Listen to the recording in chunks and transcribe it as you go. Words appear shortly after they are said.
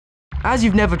As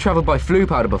you've never travelled by flue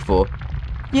powder before,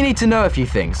 you need to know a few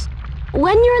things.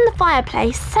 When you're in the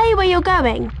fireplace, say where you're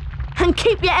going. And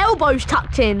keep your elbows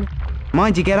tucked in.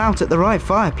 Mind you get out at the right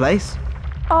fireplace.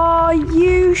 Are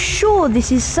you sure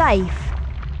this is safe?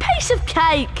 Piece of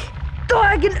cake.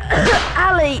 Diagon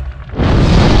Alley.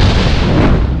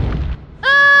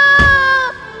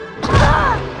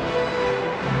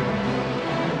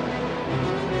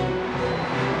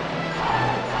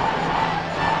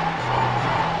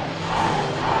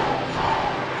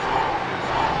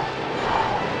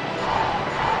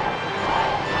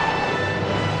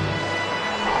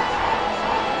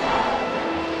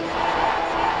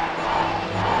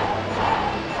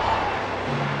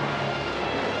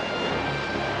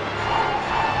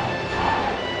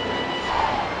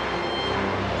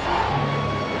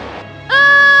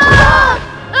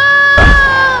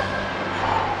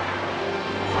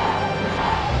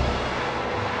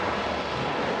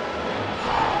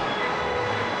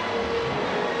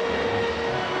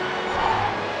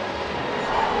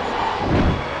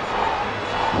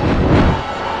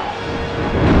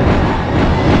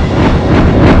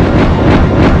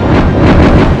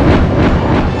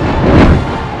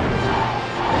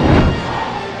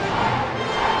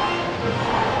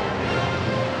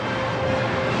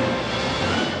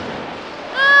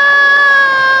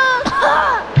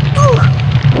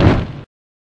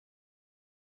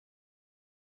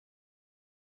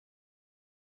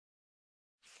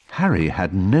 Harry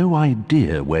had no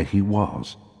idea where he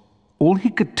was. All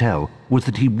he could tell was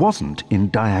that he wasn't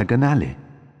in Diagon Alley.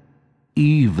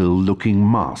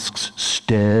 Evil-looking masks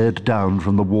stared down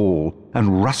from the wall,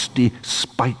 and rusty,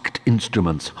 spiked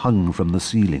instruments hung from the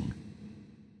ceiling.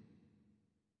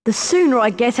 The sooner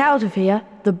I get out of here,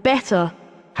 the better.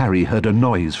 Harry heard a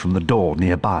noise from the door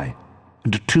nearby,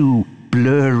 and two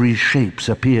blurry shapes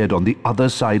appeared on the other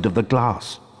side of the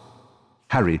glass.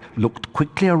 Harry looked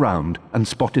quickly around and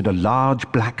spotted a large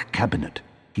black cabinet.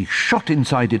 He shot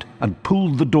inside it and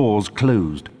pulled the doors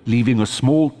closed, leaving a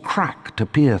small crack to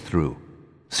peer through.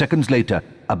 Seconds later,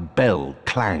 a bell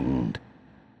clanged,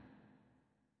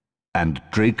 and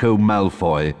Draco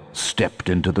Malfoy stepped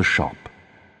into the shop.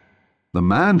 The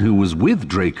man who was with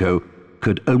Draco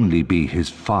could only be his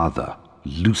father,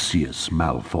 Lucius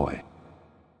Malfoy.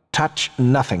 Touch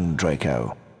nothing,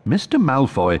 Draco. Mr.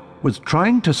 Malfoy was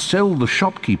trying to sell the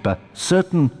shopkeeper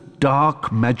certain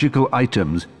dark magical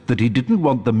items that he didn't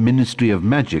want the Ministry of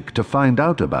Magic to find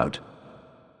out about.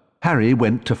 Harry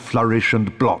went to Flourish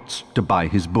and Blots to buy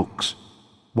his books.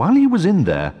 While he was in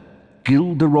there,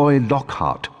 Gilderoy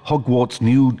Lockhart, Hogwarts'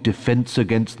 new Defense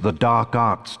Against the Dark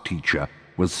Arts teacher,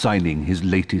 was signing his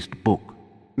latest book.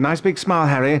 Nice big smile,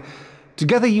 Harry.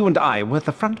 Together you and I were at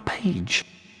the front page.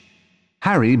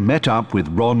 Harry met up with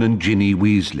Ron and Ginny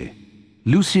Weasley.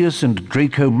 Lucius and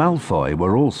Draco Malfoy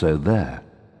were also there.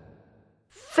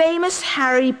 Famous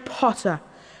Harry Potter.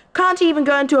 Can't even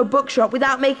go into a bookshop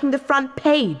without making the front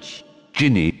page.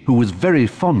 Ginny, who was very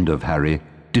fond of Harry,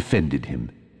 defended him.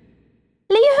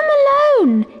 Leave him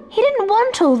alone. He didn't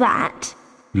want all that.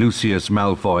 Lucius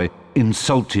Malfoy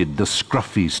insulted the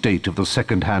scruffy state of the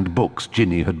second-hand books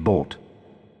Ginny had bought.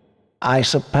 I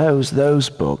suppose those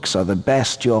books are the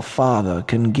best your father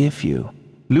can give you.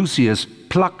 Lucius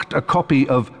plucked a copy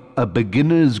of A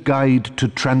Beginner's Guide to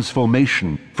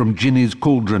Transformation from Ginny's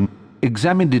cauldron,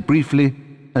 examined it briefly,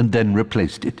 and then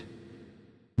replaced it.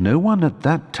 No one at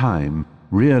that time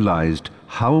realized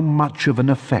how much of an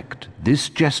effect this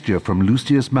gesture from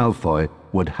Lucius Malfoy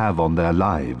would have on their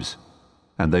lives,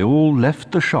 and they all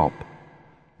left the shop,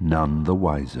 none the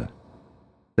wiser.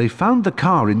 They found the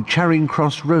car in Charing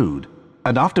Cross Road,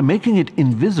 and after making it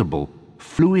invisible,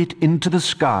 flew it into the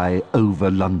sky over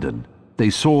London. They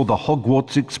saw the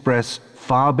Hogwarts Express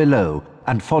far below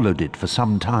and followed it for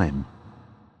some time.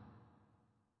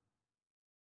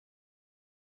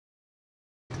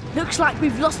 Looks like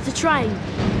we've lost the train.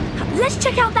 Let's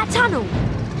check out that tunnel.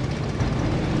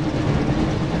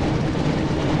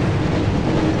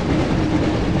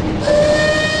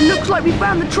 Looks like we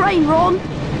found the train, Ron.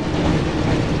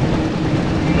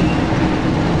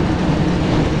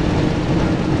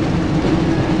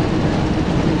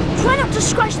 Try not to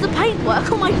scratch the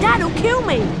paintwork or my dad will kill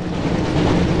me.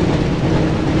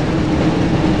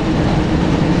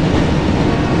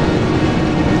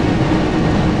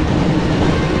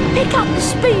 Pick up the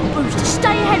speed boost to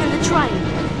stay ahead of the train.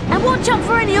 And watch out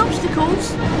for any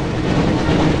obstacles.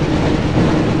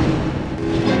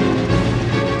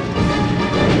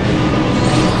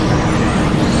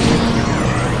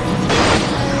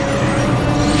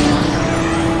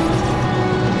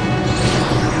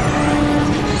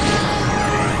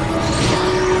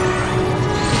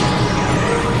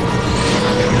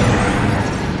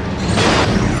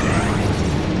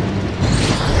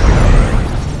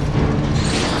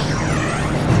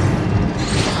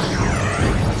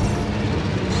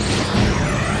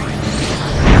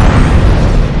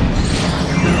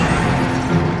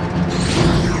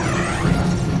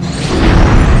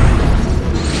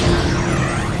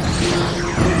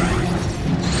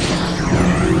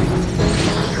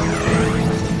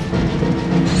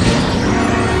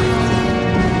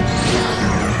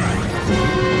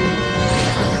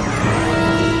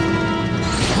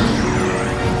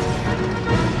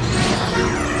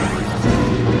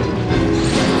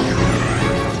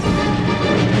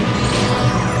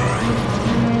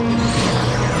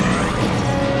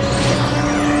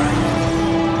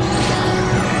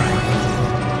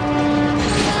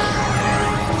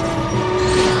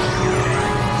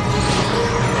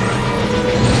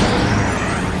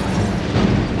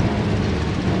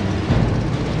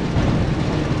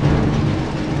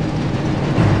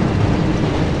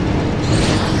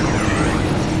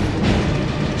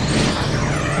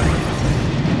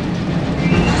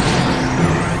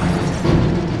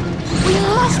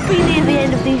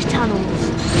 tunnels.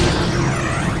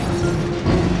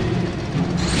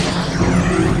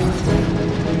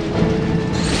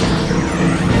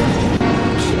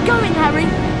 Keep going, Harry.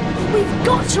 We've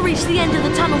got to reach the end of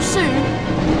the tunnel soon.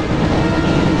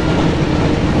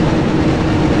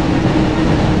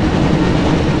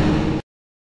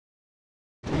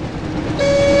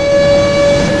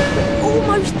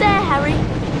 Almost there, Harry.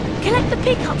 Collect the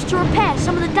pickups to repair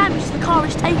some of the damage the car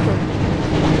has taken.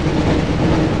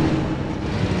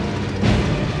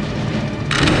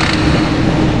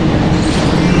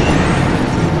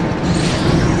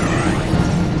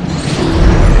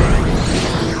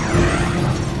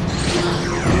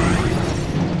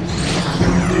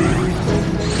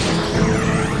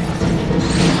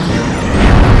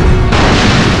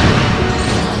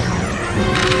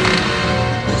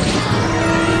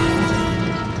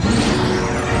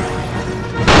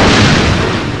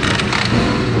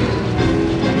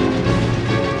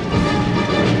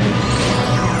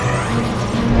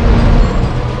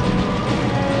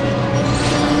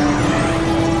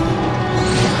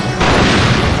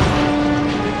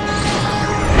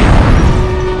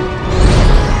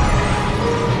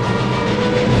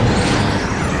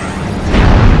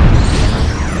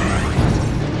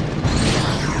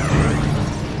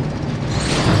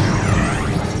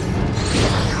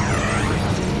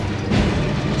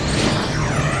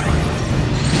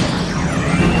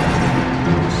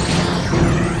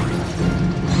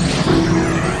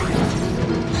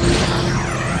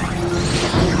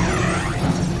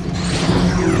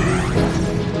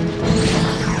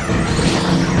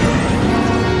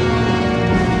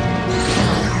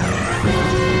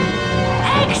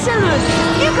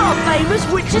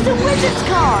 Famous Witches and Wizards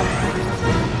card!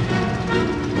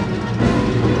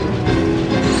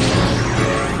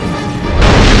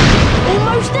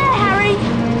 Almost there, Harry!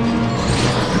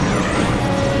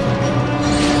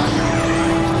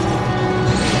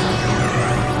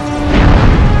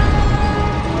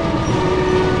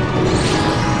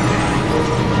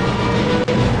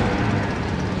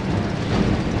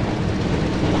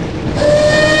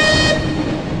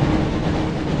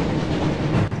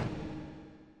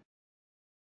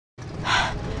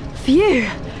 Phew,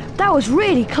 that was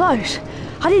really close.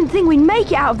 I didn't think we'd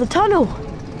make it out of the tunnel.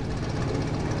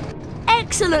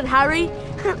 Excellent, Harry.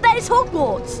 There's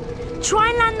Hogwarts. Try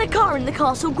and land the car in the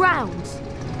castle grounds.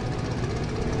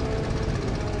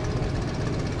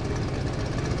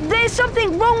 There's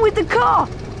something wrong with the car.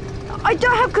 I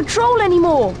don't have control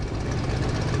anymore.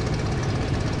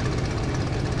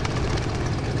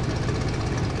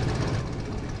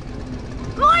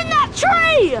 Mind that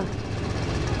tree!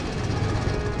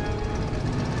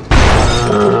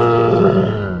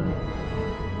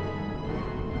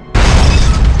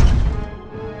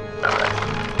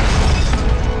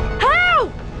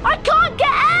 Help! I can't get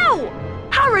out!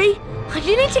 Harry,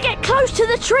 you need to get close to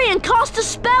the tree and cast a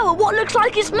spell at what looks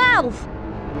like its mouth.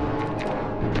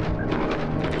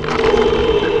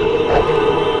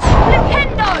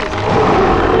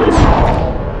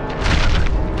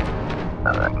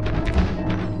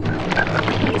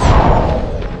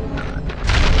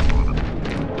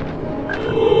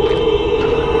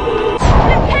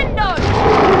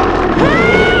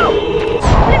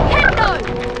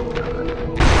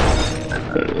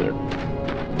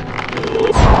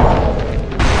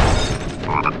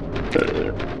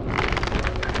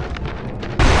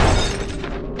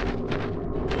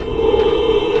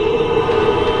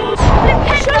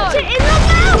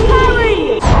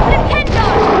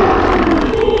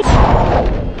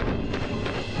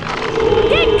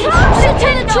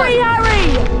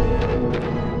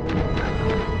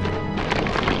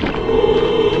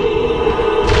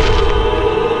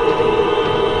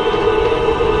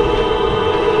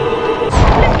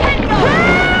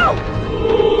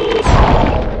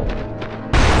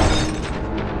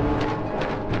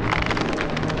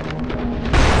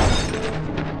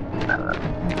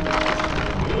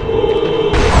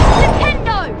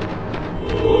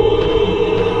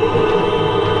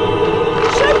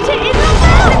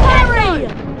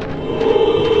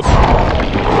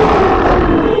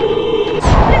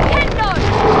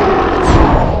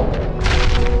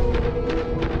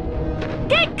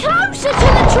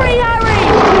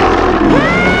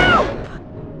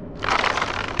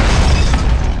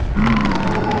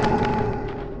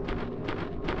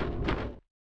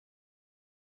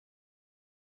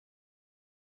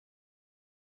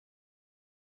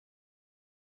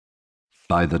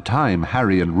 By the time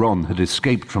Harry and Ron had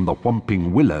escaped from the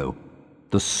Whomping Willow,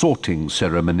 the sorting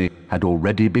ceremony had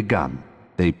already begun.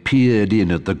 They peered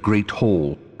in at the Great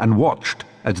Hall and watched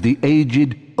as the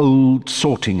aged old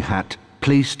Sorting Hat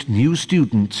placed new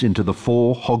students into the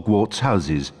 4 Hogwarts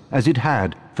houses, as it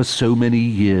had for so many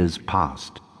years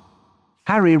past.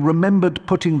 Harry remembered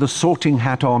putting the sorting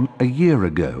hat on a year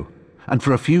ago, and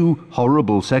for a few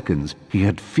horrible seconds he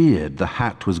had feared the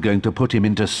hat was going to put him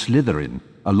into Slytherin,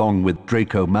 along with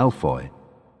Draco Malfoy.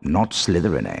 Not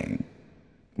Slytherin, eh?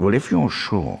 Well, if you're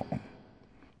sure,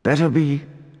 better be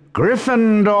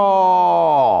Gryffindor!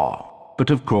 But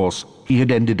of course, he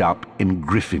had ended up in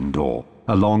Gryffindor,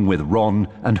 along with Ron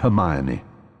and Hermione.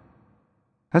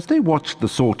 As they watched the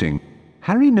sorting,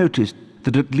 Harry noticed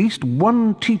that at least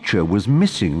one teacher was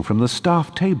missing from the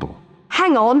staff table.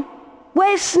 Hang on,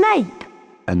 where's Snape?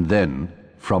 And then,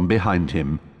 from behind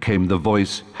him, came the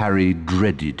voice Harry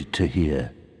dreaded to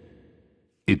hear.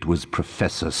 It was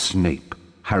Professor Snape,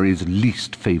 Harry's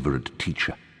least favorite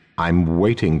teacher. I'm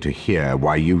waiting to hear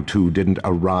why you two didn't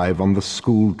arrive on the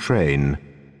school train.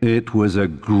 It was a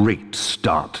great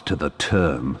start to the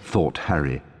term, thought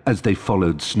Harry, as they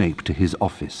followed Snape to his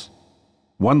office.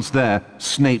 Once there,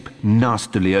 Snape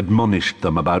nastily admonished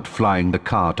them about flying the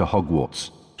car to Hogwarts.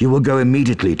 You will go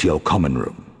immediately to your common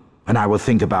room, and I will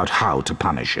think about how to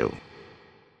punish you.